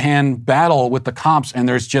hand-to-hand battle with the cops, and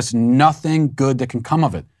there's just nothing good that can come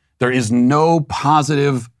of it. There is no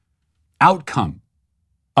positive outcome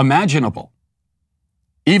imaginable.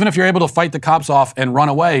 Even if you're able to fight the cops off and run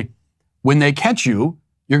away, when they catch you,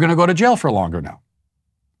 you're going to go to jail for longer now.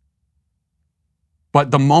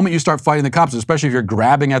 But the moment you start fighting the cops, especially if you're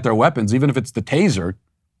grabbing at their weapons, even if it's the taser,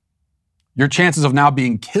 your chances of now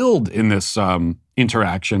being killed in this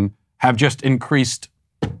interaction have just increased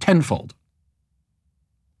tenfold.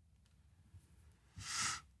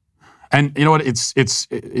 And you know what? It's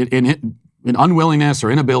an unwillingness or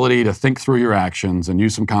inability to think through your actions and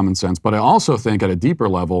use some common sense. But I also think at a deeper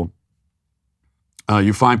level,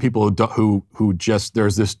 you find people who just,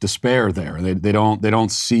 there's this despair there. They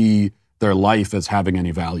don't see their life as having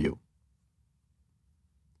any value.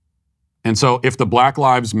 And so if the Black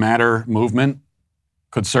Lives Matter movement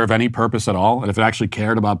could serve any purpose at all, and if it actually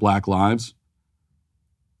cared about Black lives,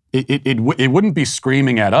 it wouldn't be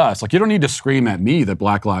screaming at us. Like, you don't need to scream at me that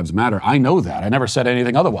Black Lives Matter. I know that. I never said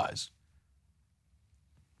anything otherwise.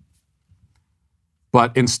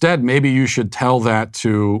 But instead, maybe you should tell that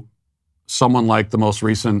to someone like the most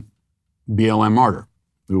recent BLM martyr,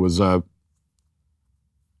 who was, who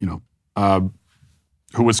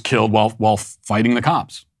was killed while fighting the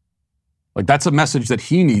cops. Like, that's a message that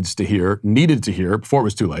he needed to hear before it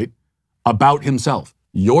was too late, about himself.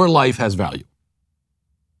 Your life has value.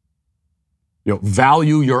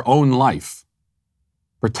 Value your own life.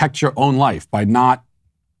 Protect your own life by not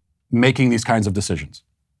making these kinds of decisions.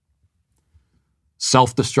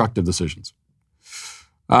 Self-destructive decisions.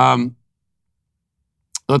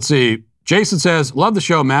 Let's see. Jason says, love the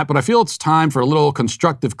show, Matt, but I feel it's time for a little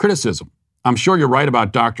constructive criticism. I'm sure you're right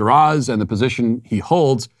about Dr. Oz and the position he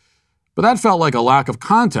holds, but that felt like a lack of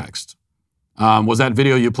context. Was that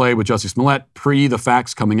video you played with Jussie Smollett pre the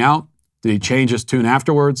facts coming out? Did he change his tune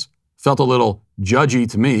afterwards? Felt a little judgy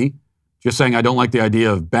to me. Just saying I don't like the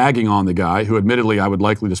idea of bagging on the guy, who admittedly I would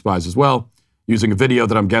likely despise as well, using a video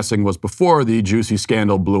that I'm guessing was before the Juicy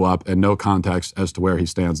scandal blew up and no context as to where he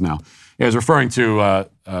stands now. He was referring to,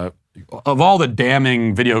 of all the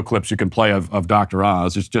damning video clips you can play of Dr.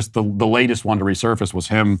 Oz, it's just the latest one to resurface was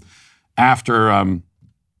him after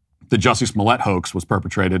the Jussie Smollett hoax was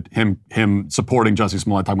perpetrated, him supporting Jussie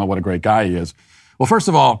Smollett, talking about what a great guy he is. Well, first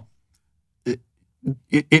of all,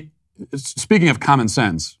 speaking of common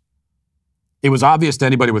sense, it was obvious to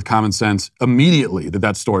anybody with common sense immediately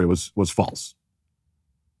that story was false.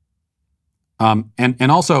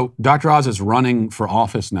 And also, Dr. Oz is running for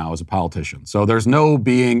office now as a politician. So there's no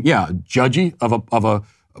being, judgy of a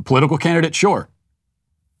political candidate, sure.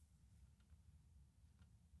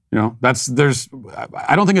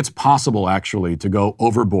 I don't think it's possible actually to go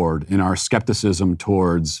overboard in our skepticism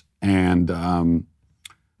towards and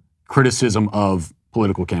criticism of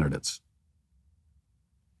political candidates.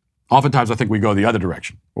 Oftentimes, I think we go the other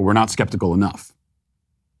direction, where we're not skeptical enough.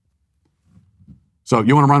 So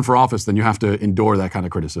you want to run for office, then you have to endure that kind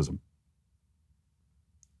of criticism.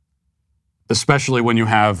 Especially when you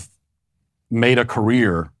have made a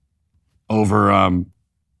career over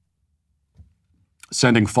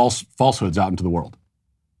sending falsehoods out into the world.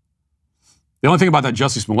 The only thing about that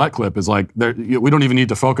Jussie Smollett clip is we don't even need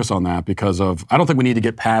to focus on that because I don't think we need to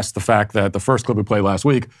get past the fact that the first clip we played last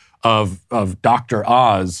week of Dr.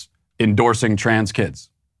 Oz endorsing trans kids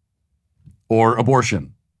or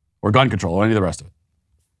abortion or gun control or any of the rest of it.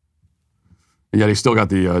 And yet he's still got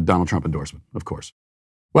the Donald Trump endorsement, of course.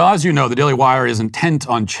 Well, as you know, the Daily Wire is intent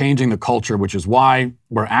on changing the culture, which is why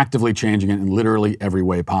we're actively changing it in literally every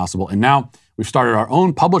way possible. And now we've started our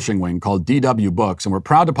own publishing wing called DW Books, and we're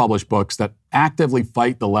proud to publish books that actively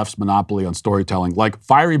fight the left's monopoly on storytelling, like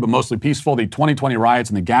Fiery but Mostly Peaceful, the 2020 Riots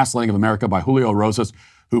and the Gaslighting of America by Julio Rosas,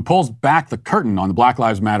 who pulls back the curtain on the Black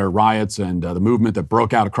Lives Matter riots and the movement that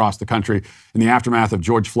broke out across the country in the aftermath of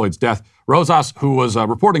George Floyd's death. Rosas, who was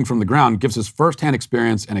reporting from the ground, gives his firsthand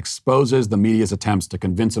experience and exposes the media's attempts to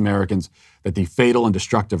convince Americans that the fatal and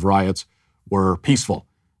destructive riots were peaceful.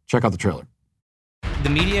 Check out the trailer. The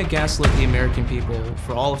media gaslit the American people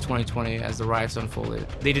for all of 2020 as the riots unfolded.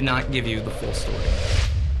 They did not give you the full story.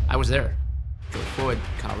 I was there. George Floyd,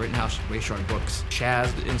 Kyle Rittenhouse, Ray Sharp Brooks,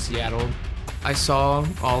 Chaz in Seattle. I saw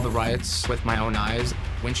all the riots with my own eyes.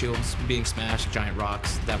 Windshields being smashed, giant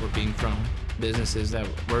rocks that were being thrown, businesses that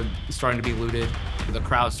were starting to be looted. The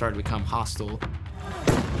crowd started to become hostile.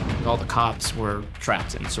 All the cops were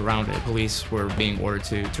trapped and surrounded. Police were being ordered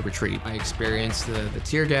to retreat. I experienced the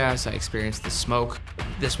tear gas, I experienced the smoke.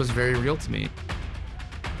 This was very real to me.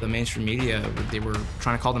 The mainstream media, they were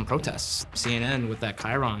trying to call them protests. CNN with that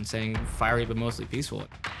chyron saying fiery but mostly peaceful.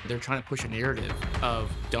 They're trying to push a narrative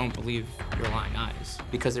of don't believe your lying eyes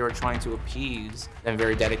because they were trying to appease that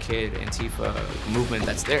very dedicated Antifa movement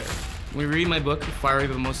that's there. When you read my book, Fiery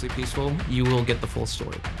but Mostly Peaceful, you will get the full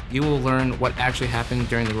story. You will learn what actually happened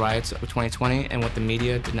during the riots of 2020 and what the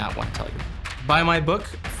media did not want to tell you. Buy my book,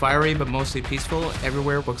 Fiery but Mostly Peaceful,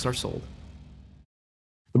 everywhere books are sold.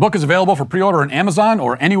 The book is available for pre-order on Amazon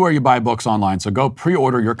or anywhere you buy books online, so go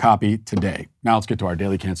pre-order your copy today. Now let's get to our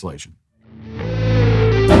daily cancellation.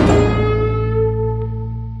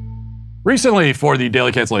 Recently, for the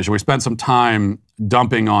daily cancellation, we spent some time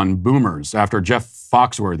dumping on boomers after Jeff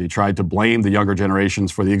Foxworthy tried to blame the younger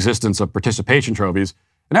generations for the existence of participation trophies.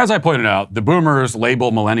 And as I pointed out, the boomers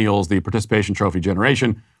label millennials the participation trophy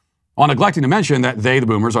generation, while neglecting to mention that they, the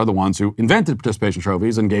boomers, are the ones who invented participation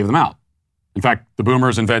trophies and gave them out. In fact, the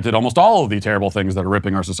boomers invented almost all of the terrible things that are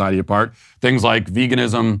ripping our society apart. Things like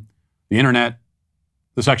veganism, the internet,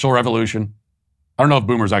 the sexual revolution. I don't know if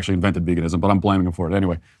boomers actually invented veganism, but I'm blaming them for it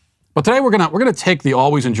anyway. But today we're gonna take the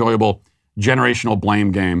always enjoyable generational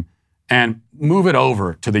blame game and move it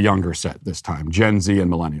over to the younger set this time, Gen Z and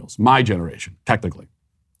millennials, my generation, technically.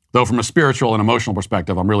 Though from a spiritual and emotional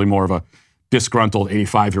perspective, I'm really more of a disgruntled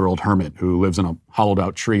 85-year-old hermit who lives in a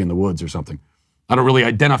hollowed-out tree in the woods or something. I don't really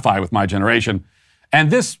identify with my generation. And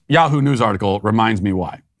this Yahoo News article reminds me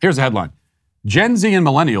why. Here's the headline. Gen Z and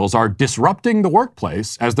millennials are disrupting the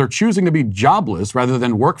workplace as they're choosing to be jobless rather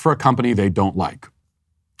than work for a company they don't like.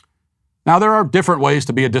 Now, there are different ways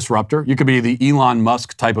to be a disruptor. You could be the Elon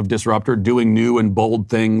Musk type of disruptor, doing new and bold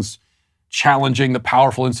things, challenging the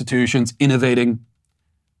powerful institutions, innovating.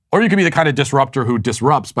 Or you could be the kind of disruptor who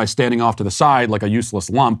disrupts by standing off to the side like a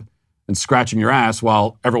useless lump and scratching your ass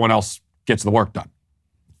while everyone else gets the work done.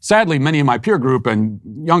 Sadly, many in my peer group and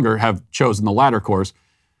younger have chosen the latter course.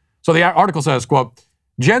 So the article says, quote,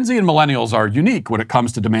 Gen Z and millennials are unique when it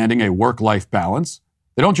comes to demanding a work-life balance.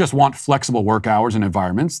 They don't just want flexible work hours and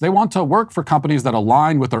environments. They want to work for companies that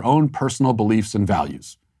align with their own personal beliefs and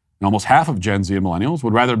values. And almost half of Gen Z and millennials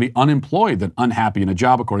would rather be unemployed than unhappy in a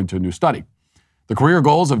job, according to a new study. The career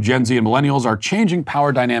goals of Gen Z and millennials are changing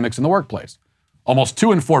power dynamics in the workplace. Almost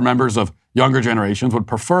 2 in 4 members of younger generations would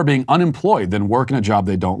prefer being unemployed than work in a job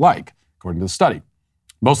they don't like, according to the study.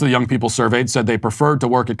 Most of the young people surveyed said they preferred to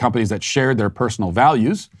work at companies that shared their personal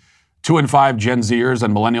values. 2 in 5 Gen Zers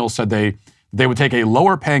and millennials said they would take a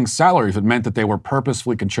lower paying salary if it meant that they were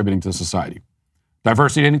purposefully contributing to society.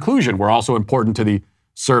 Diversity and inclusion were also important to the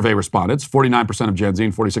survey respondents. 49% of Gen Z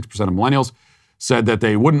and 46% of millennials said that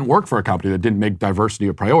they wouldn't work for a company that didn't make diversity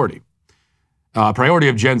a priority. Priority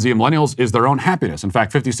of Gen Z and millennials is their own happiness. In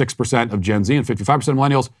fact, 56% of Gen Z and 55% of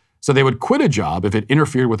millennials said they would quit a job if it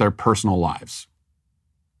interfered with their personal lives.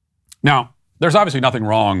 Now, there's obviously nothing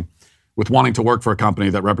wrong with wanting to work for a company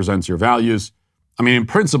that represents your values. I mean, in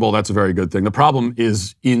principle, that's a very good thing. The problem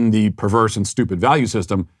is in the perverse and stupid value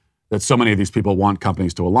system that so many of these people want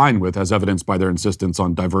companies to align with, as evidenced by their insistence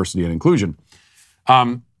on diversity and inclusion.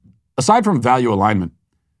 Aside from value alignment,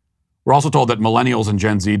 we're also told that millennials and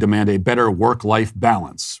Gen Z demand a better work-life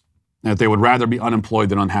balance, and that they would rather be unemployed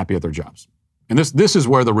than unhappy at their jobs. And this is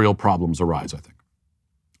where the real problems arise, I think.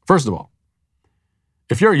 First of all,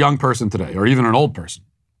 if you're a young person today, or even an old person,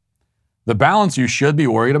 the balance you should be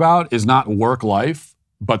worried about is not work life,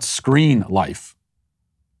 but screen life.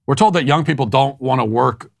 We're told that young people don't want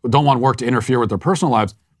work to interfere with their personal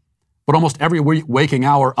lives, but almost every waking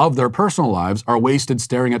hour of their personal lives are wasted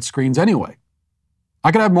staring at screens anyway.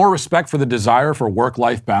 I could have more respect for the desire for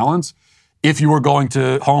work-life balance if you were going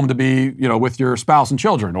home to be, with your spouse and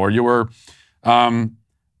children, or you were trying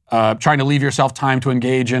to leave yourself time to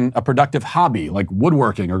engage in a productive hobby like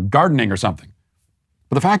woodworking or gardening or something.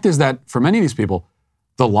 But the fact is that for many of these people,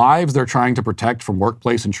 the lives they're trying to protect from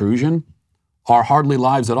workplace intrusion are hardly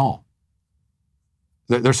lives at all.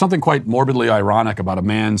 There's something quite morbidly ironic about a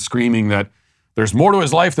man screaming that there's more to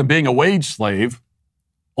his life than being a wage slave,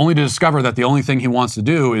 only to discover that the only thing he wants to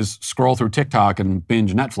do is scroll through TikTok and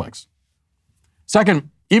binge Netflix. Second,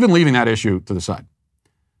 even leaving that issue to the side,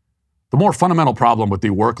 the more fundamental problem with the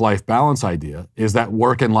work-life balance idea is that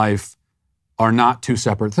work and life are not two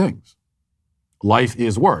separate things. Life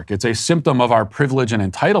is work. It's a symptom of our privilege and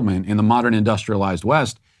entitlement in the modern industrialized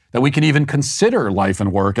West that we can even consider life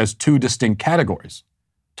and work as two distinct categories.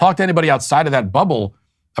 Talk to anybody outside of that bubble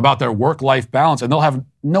about their work-life balance, and they'll have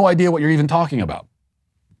no idea what you're even talking about.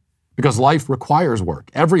 Because life requires work.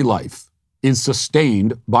 Every life is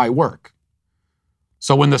sustained by work.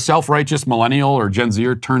 So when the self-righteous millennial or Gen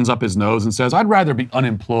Zer turns up his nose and says, I'd rather be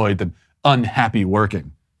unemployed than unhappy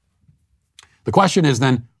working, the question is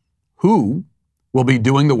then, who will be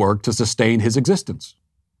doing the work to sustain his existence?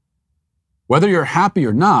 Whether you're happy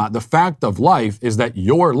or not, the fact of life is that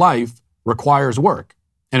your life requires work.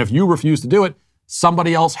 And if you refuse to do it,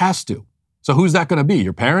 somebody else has to. So who's that going to be?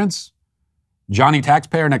 Your parents? Johnny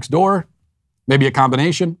Taxpayer next door? Maybe a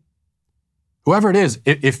combination? Whoever it is,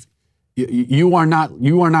 if you are not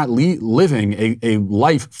living a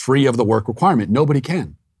life free of the work requirement, nobody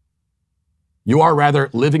can. You are rather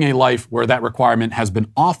living a life where that requirement has been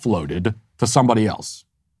offloaded to somebody else.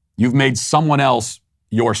 You've made someone else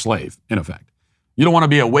your slave, in effect. You don't want to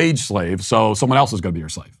be a wage slave, so someone else is going to be your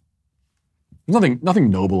slave. There's nothing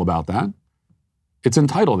noble about that. It's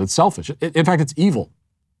entitled, it's selfish. In fact, it's evil.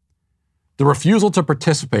 The refusal to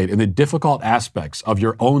participate in the difficult aspects of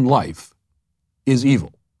your own life is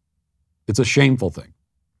evil. It's a shameful thing.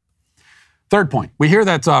 Third point, we hear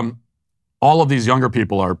that all of these younger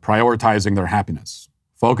people are prioritizing their happiness,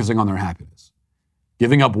 focusing on their happiness,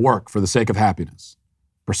 giving up work for the sake of happiness,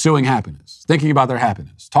 pursuing happiness, thinking about their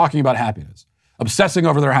happiness, talking about happiness, obsessing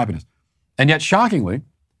over their happiness. And yet, shockingly,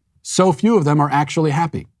 so few of them are actually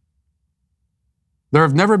happy. There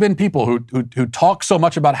have never been people who talk so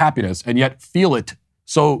much about happiness and yet feel it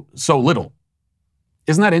so little.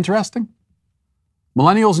 Isn't that interesting?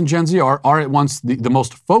 Millennials and Gen Z are at once the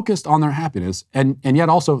most focused on their happiness and yet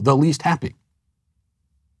also the least happy.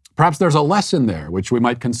 Perhaps there's a lesson there which we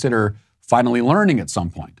might consider finally learning at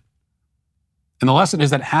some point. And the lesson is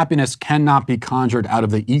that happiness cannot be conjured out of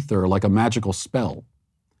the ether like a magical spell.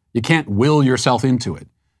 You can't will yourself into it.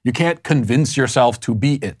 You can't convince yourself to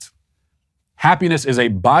be it. Happiness is a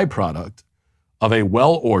byproduct of a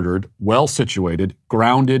well-ordered, well-situated,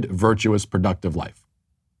 grounded, virtuous, productive life.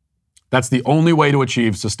 That's the only way to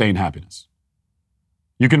achieve sustained happiness.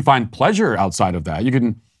 You can find pleasure outside of that. You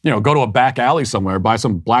can, go to a back alley somewhere, buy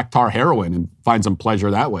some black tar heroin and find some pleasure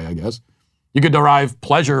that way, I guess. You could derive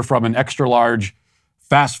pleasure from an extra large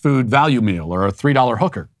fast food value meal or a $3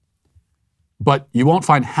 hooker. But you won't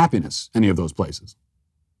find happiness any of those places.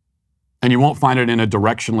 And you won't find it in a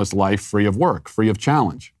directionless life free of work, free of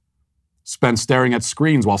challenge, spent staring at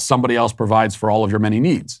screens while somebody else provides for all of your many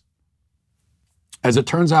needs. As it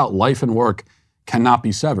turns out, life and work cannot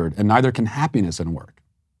be severed, and neither can happiness and work.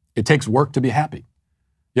 It takes work to be happy.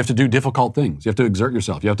 You have to do difficult things. You have to exert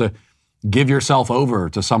yourself. You have to give yourself over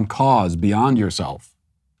to some cause beyond yourself.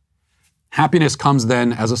 Happiness comes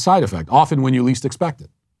then as a side effect, often when you least expect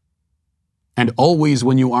it, and always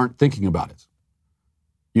when you aren't thinking about it.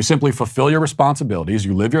 You simply fulfill your responsibilities,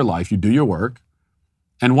 you live your life, you do your work,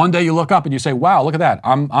 and one day you look up and you say, wow, look at that,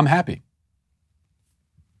 I'm happy.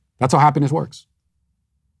 That's how happiness works.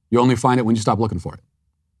 You only find it when you stop looking for it.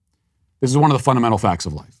 This is one of the fundamental facts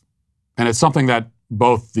of life. And it's something that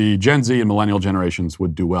both the Gen Z and millennial generations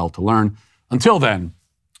would do well to learn. Until then,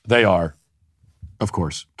 they are, of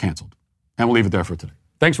course, canceled. And we'll leave it there for today.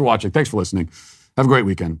 Thanks for watching. Thanks for listening. Have a great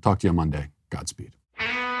weekend. Talk to you on Monday. Godspeed.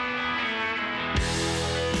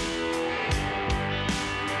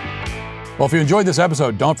 Well, if you enjoyed this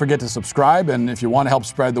episode, don't forget to subscribe. And if you want to help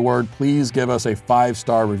spread the word, please give us a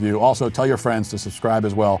 5-star review. Also, tell your friends to subscribe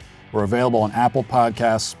as well. We're available on Apple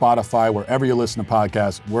Podcasts, Spotify, wherever you listen to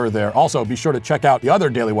podcasts, we're there. Also, be sure to check out the other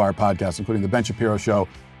Daily Wire podcasts, including The Ben Shapiro Show,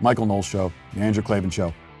 Michael Knowles Show, The Andrew Klavan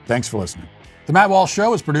Show. Thanks for listening. The Matt Walsh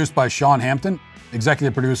Show is produced by Sean Hampton,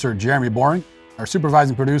 executive producer Jeremy Boring. Our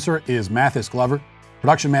supervising producer is Mathis Glover,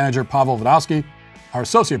 production manager Pavel Vodowski. Our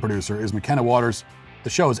associate producer is McKenna Waters. The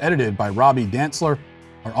show is edited by Robbie Dantzler.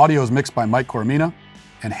 Our audio is mixed by Mike Coromina.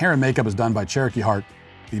 And hair and makeup is done by Cherokee Hart.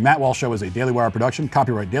 The Matt Walsh Show is a Daily Wire production.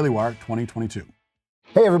 Copyright Daily Wire 2022.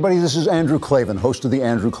 Hey, everybody, this is Andrew Klavan, host of The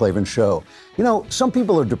Andrew Klavan Show. You know, some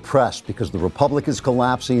people are depressed because the Republic is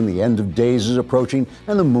collapsing, the end of days is approaching,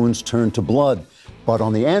 and the moon's turned to blood. But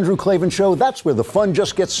on The Andrew Klavan Show, that's where the fun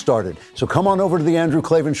just gets started. So come on over to The Andrew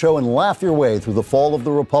Klavan Show and laugh your way through the fall of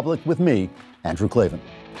the Republic with me, Andrew Klavan.